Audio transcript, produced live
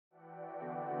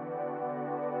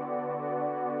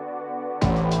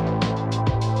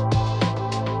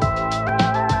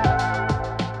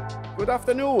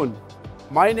afternoon.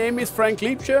 My name is Frank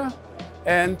Liebscher,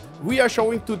 and we are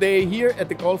showing today here at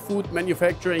the Gulf Food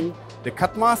Manufacturing the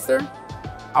Cutmaster,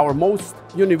 our most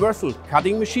universal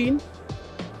cutting machine.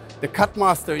 The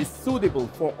Cutmaster is suitable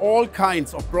for all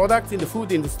kinds of products in the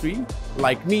food industry,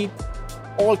 like meat,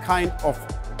 all kinds of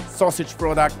sausage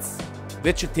products,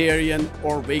 vegetarian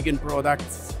or vegan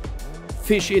products,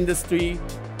 fish industry.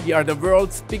 We are the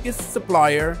world's biggest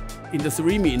supplier in the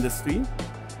surimi industry.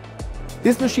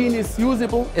 This machine is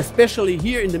usable especially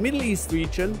here in the Middle East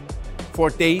region for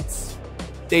dates,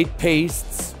 date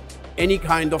pastes, any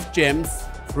kind of jams,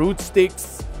 fruit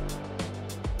sticks.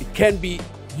 It can be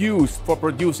used for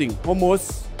producing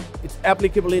hummus. It's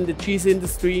applicable in the cheese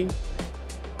industry.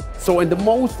 And the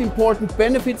most important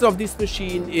benefits of this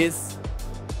machine is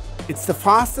it's the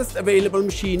fastest available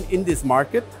machine in this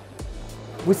market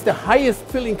with the highest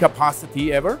filling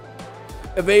capacity ever,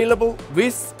 available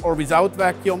with or without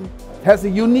vacuum. It has a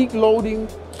unique loading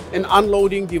and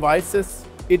unloading devices.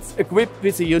 It's equipped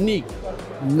with a unique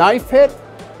knife head,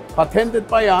 patented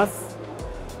by us,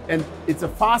 and it's a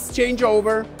fast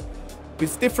changeover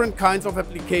with different kinds of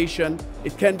application.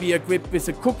 It can be equipped with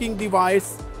a cooking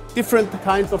device, different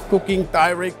kinds of cooking,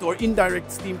 direct or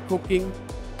indirect steam cooking.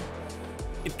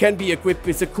 It can be equipped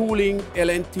with a cooling,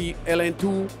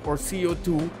 LN2 or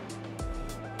CO2.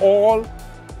 All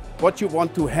what you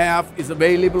want to have is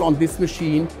available on this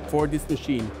machine for this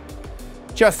machine.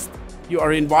 You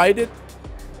are invited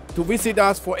to visit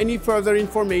us for any further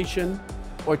information,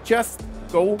 or just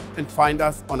go and find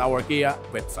us on our GEA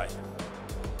website.